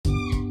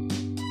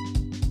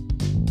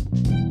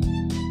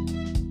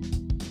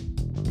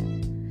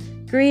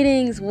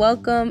Greetings,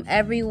 welcome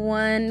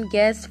everyone,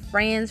 guests,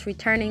 friends,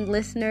 returning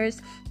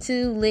listeners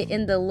to Lit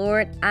in the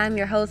Lord. I'm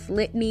your host,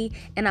 Litney,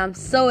 and I'm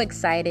so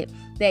excited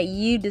that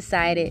you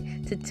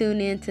decided to tune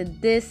in to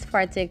this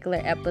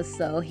particular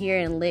episode here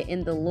in Lit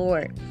in the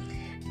Lord.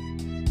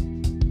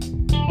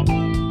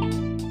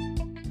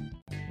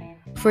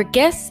 For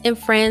guests and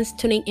friends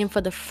tuning in for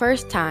the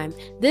first time,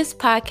 this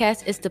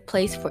podcast is the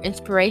place for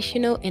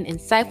inspirational and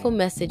insightful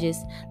messages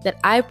that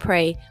I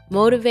pray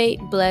motivate,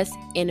 bless,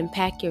 and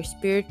impact your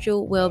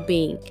spiritual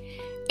well-being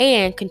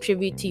and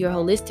contribute to your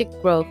holistic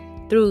growth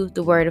through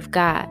the Word of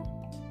God.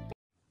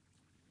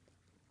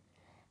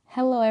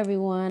 Hello,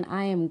 everyone.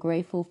 I am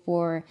grateful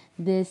for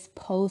this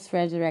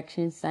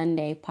post-resurrection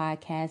Sunday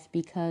podcast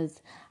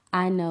because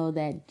I know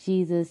that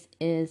Jesus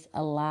is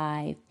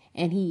alive.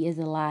 And he is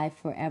alive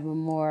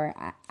forevermore.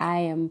 I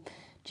am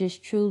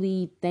just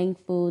truly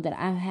thankful that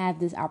I have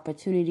this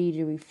opportunity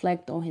to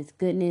reflect on his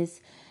goodness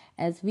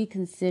as we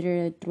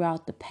consider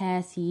throughout the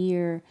past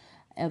year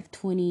of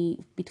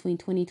between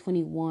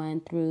 2021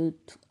 through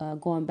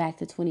going back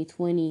to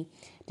 2020,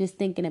 just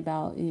thinking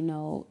about,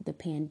 the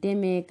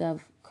pandemic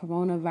of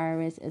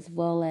coronavirus as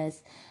well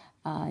as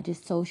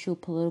just social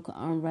political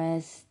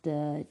unrest,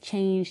 the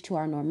change to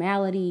our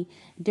normality,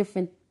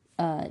 different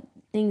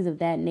things of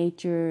that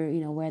nature,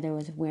 whether it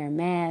was wearing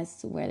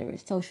masks, whether it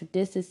was social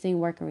distancing,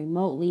 working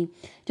remotely,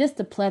 just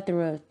a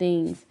plethora of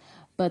things.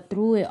 But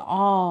through it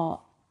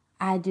all,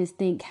 I just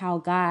think how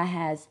God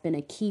has been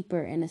a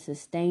keeper and a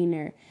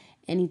sustainer,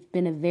 and he's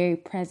been a very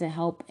present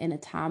help in a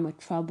time of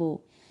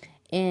trouble.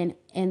 And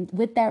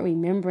with that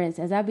remembrance,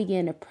 as I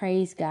began to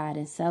praise God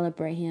and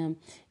celebrate him,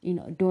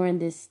 during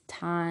this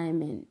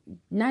time, and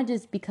not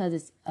just because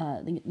it's,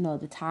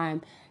 the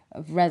time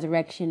of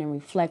resurrection and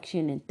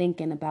reflection and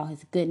thinking about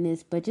his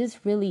goodness, but just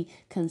really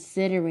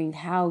considering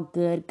how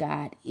good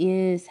God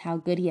is, how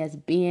good he has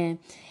been.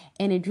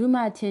 And it drew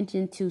my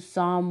attention to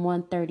Psalm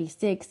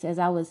 136 as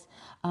I was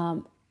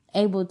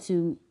able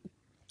to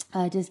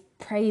just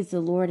praise the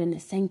Lord in the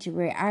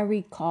sanctuary. I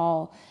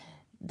recall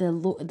the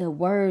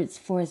words,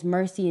 for his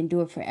mercy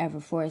endure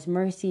forever, for his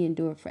mercy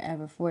endure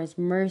forever, for his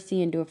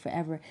mercy endure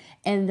forever.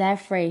 And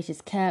that phrase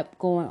just kept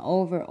going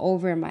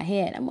over in my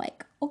head. I'm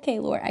like, okay,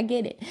 Lord, I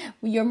get it.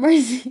 Your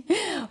mercy.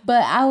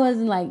 But I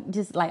wasn't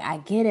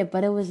I get it.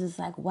 But it was just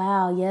like,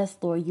 wow, yes,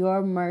 Lord,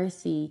 your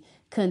mercy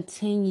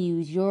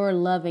continues, your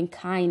loving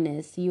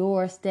kindness,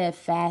 your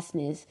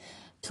steadfastness.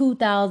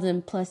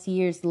 2,000 plus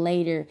years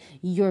later,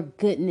 your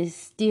goodness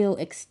still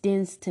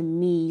extends to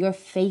me. Your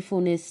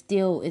faithfulness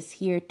still is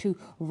here to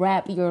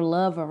wrap your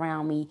love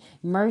around me.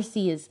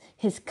 Mercy is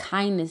his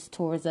kindness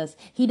towards us.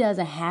 He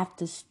doesn't have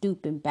to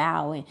stoop and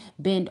bow and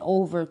bend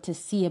over to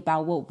see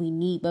about what we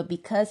need. But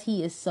because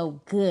he is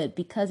so good,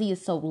 because he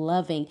is so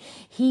loving,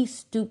 he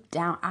stooped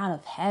down out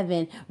of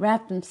heaven,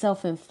 wrapped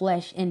himself in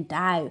flesh, and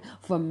died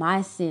for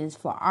my sins,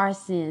 for our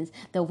sins,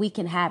 that we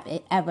can have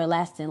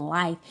everlasting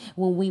life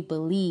when we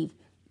believe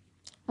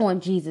on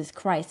Jesus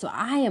Christ. So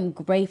I am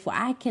grateful.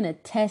 I can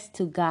attest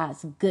to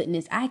God's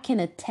goodness. I can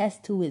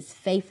attest to his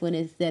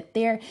faithfulness, that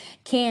there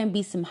can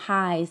be some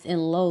highs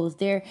and lows.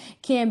 There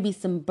can be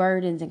some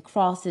burdens and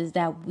crosses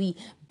that we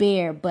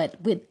bear,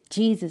 but with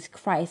Jesus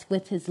Christ,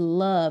 with his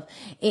love,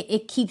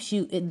 it keeps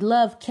you.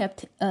 Love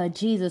kept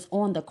Jesus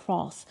on the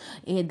cross.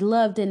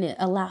 Love didn't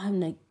allow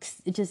him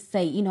to just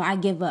say, I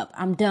give up.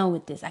 I'm done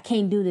with this. I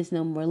can't do this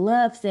no more.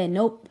 Love said,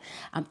 nope,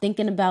 I'm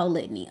thinking about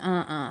Litney.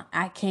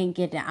 I can't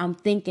get that. I'm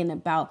thinking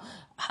about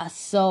a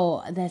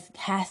soul that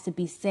has to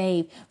be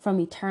saved from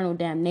eternal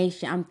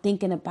damnation. I'm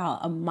thinking about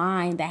a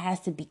mind that has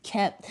to be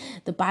kept.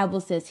 The Bible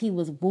says he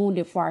was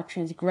wounded for our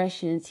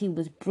transgressions. He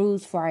was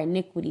bruised for our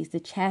iniquities. The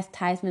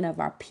chastisement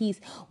of our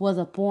peace was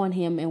upon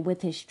him, and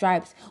with his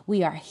stripes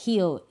we are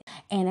healed.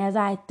 And as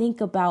I think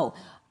about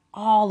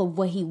all of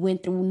what he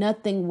went through,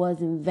 nothing was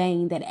in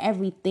vain, that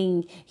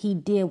everything he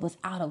did was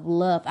out of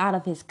love, out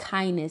of his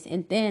kindness.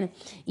 And then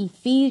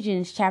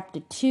Ephesians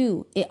chapter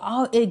 2,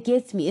 it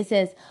gets me. It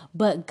says,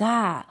 but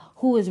God,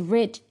 who is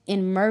rich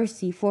in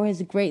mercy, for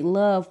his great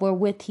love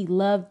wherewith he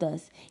loved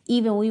us,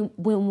 even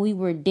when we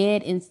were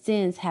dead in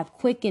sins, have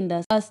quickened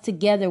us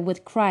together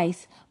with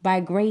Christ. By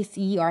grace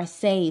ye are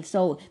saved.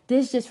 So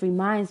this just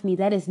reminds me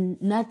that is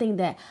nothing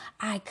that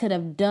I could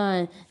have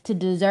done to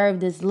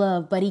deserve this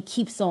love, but he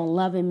keeps on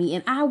loving me.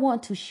 And I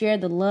want to share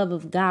the love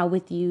of God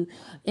with you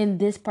in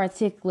this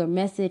particular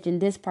message, in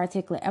this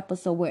particular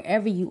episode,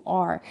 wherever you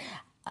are.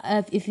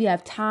 If you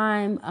have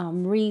time,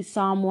 read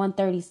Psalm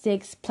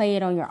 136, play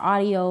it on your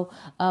audio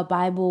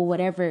Bible,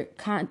 whatever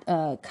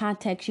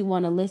context you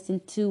want to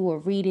listen to or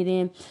read it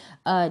in,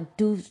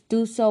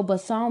 do so. But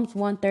Psalms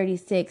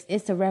 136,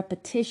 it's a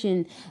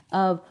repetition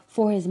of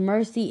for his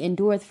mercy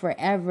endureth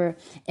forever.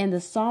 And the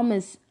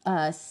psalmist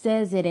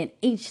says it in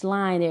each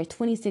line. There are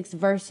 26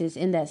 verses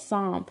in that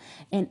psalm,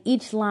 and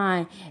each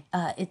line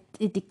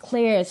it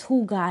declares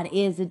who God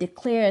is. It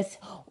declares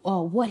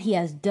what he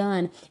has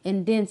done,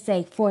 and then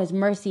say, for his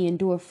mercy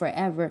endure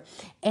forever.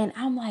 And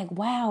I'm like,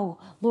 wow,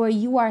 Lord,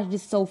 you are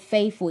just so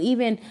faithful,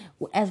 even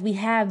as we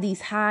have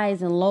these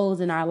highs and lows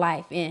in our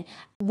life. And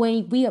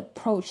when we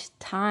approach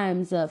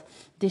times of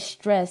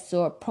distress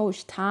or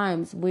approach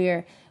times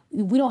where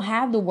we don't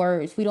have the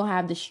words, we don't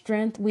have the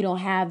strength, we don't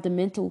have the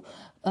mental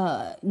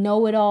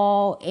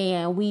know-it-all,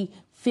 and we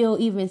feel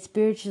even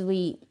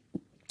spiritually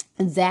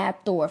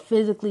zapped or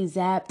physically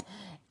zapped,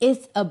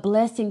 it's a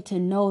blessing to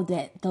know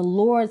that the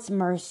Lord's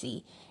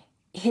mercy,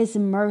 his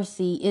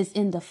mercy is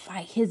in the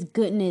fight. His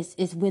goodness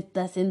is with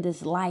us in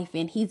this life,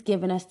 and he's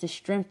given us the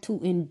strength to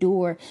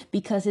endure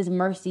because his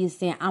mercy is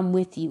saying, I'm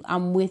with you,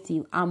 I'm with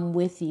you, I'm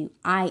with you,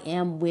 I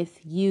am with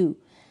you.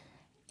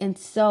 And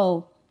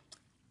so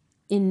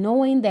in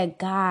knowing that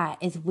God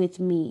is with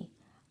me,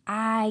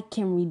 I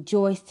can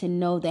rejoice to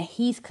know that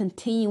he's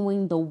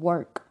continuing the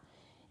work.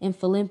 In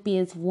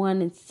Philippians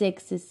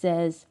 1:6, it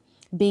says,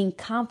 being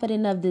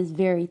confident of this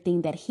very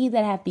thing, that he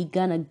that hath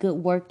begun a good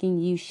work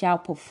in you shall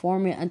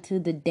perform it unto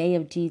the day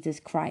of Jesus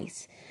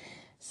Christ.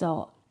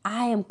 So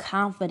I am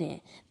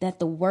confident that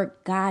the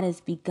work God has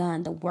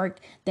begun, the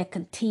work that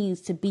continues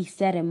to be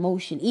set in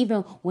motion,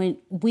 even when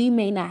we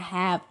may not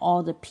have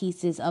all the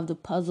pieces of the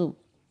puzzle,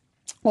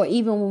 or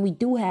even when we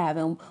do have,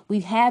 and we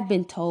have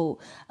been told,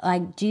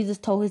 like Jesus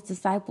told his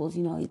disciples,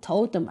 he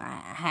told them,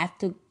 I have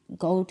to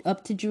go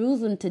up to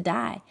Jerusalem to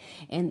die.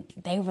 And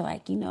they were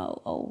like,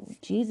 oh,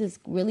 Jesus,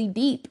 really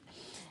deep.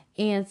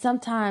 And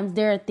sometimes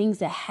there are things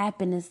that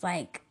happen. It's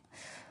like,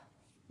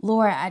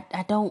 Lord,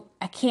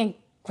 I can't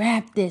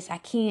grab this. I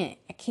can't,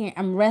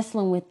 I'm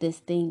wrestling with this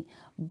thing.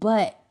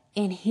 But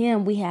in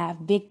him, we have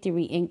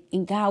victory.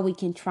 In God, we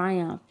can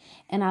triumph.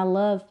 And I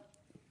love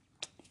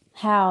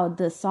how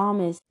the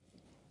psalmist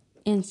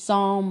in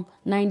Psalm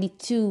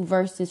 92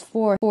 verses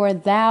 4, for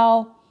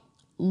thou,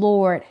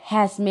 Lord,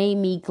 hast made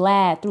me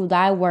glad through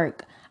thy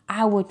work.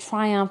 I will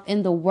triumph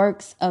in the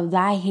works of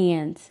thy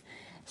hands.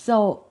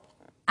 So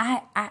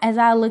I as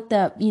I looked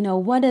up,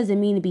 what does it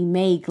mean to be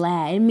made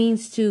glad? It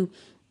means to,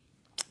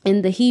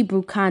 in the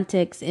Hebrew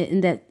context,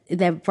 in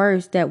that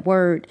verse, that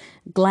word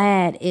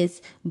glad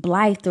is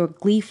blithe or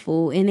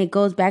gleeful. And it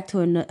goes back to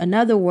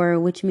another word,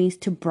 which means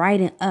to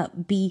brighten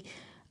up, be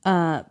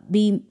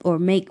or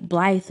make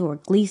blithe or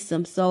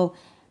gleesome. So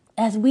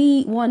as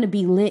we want to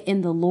be lit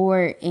in the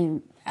Lord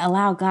and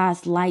allow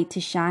God's light to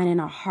shine in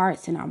our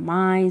hearts and our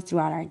minds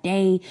throughout our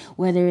day,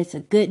 whether it's a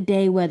good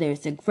day, whether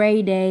it's a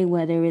gray day,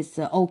 whether it's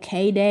an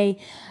okay day,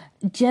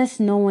 just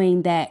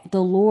knowing that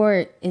the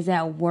Lord is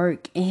at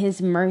work and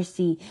his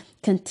mercy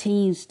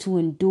continues to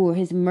endure.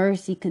 His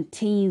mercy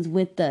continues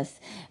with us,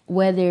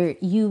 whether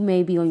you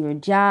may be on your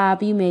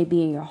job, you may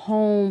be in your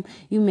home,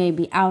 you may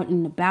be out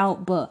and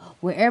about, but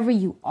wherever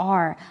you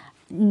are,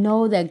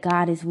 know that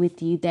God is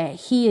with you, that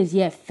he is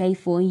yet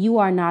faithful, and you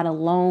are not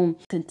alone.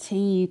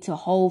 Continue to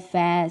hold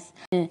fast.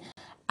 And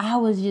I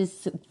was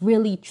just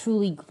really,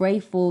 truly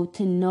grateful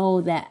to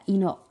know that,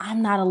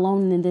 I'm not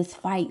alone in this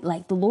fight.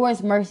 Like, the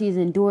Lord's mercy is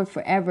endured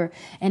forever.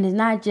 And it's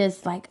not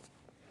just like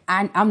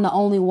I'm the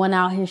only one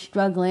out here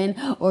struggling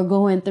or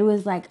going through.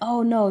 It's like,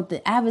 oh no,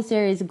 the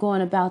adversary is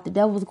going about, the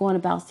devil's going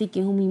about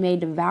seeking whom he may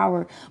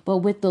devour. But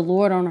with the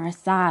Lord on our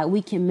side,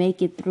 we can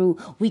make it through.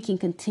 We can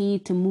continue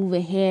to move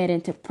ahead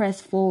and to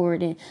press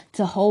forward and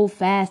to hold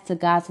fast to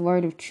God's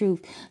word of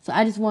truth. So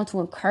I just want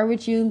to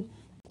encourage you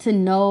to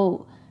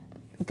know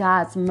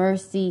God's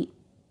mercy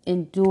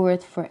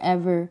endureth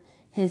forever.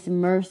 His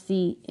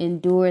mercy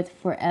endureth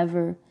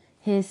forever.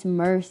 His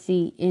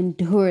mercy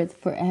endureth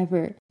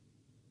forever.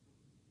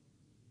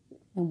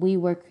 And we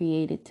were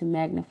created to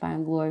magnify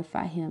and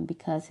glorify him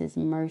because his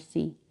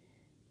mercy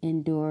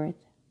endureth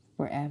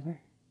forever.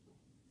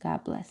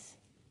 God bless.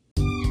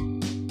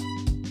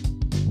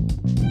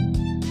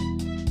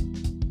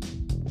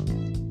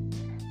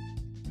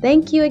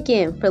 Thank you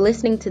again for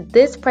listening to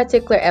this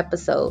particular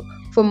episode.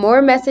 For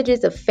more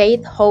messages of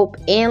faith, hope,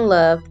 and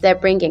love that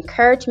bring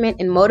encouragement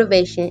and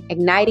motivation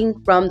igniting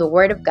from the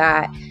Word of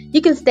God, you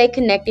can stay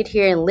connected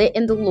here and lit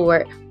in the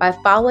Lord by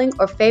following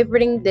or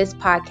favoriting this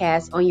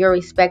podcast on your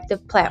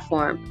respective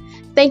platform.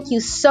 Thank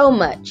you so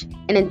much,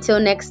 and until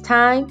next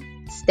time,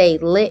 stay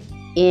lit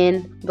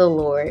in the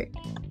Lord.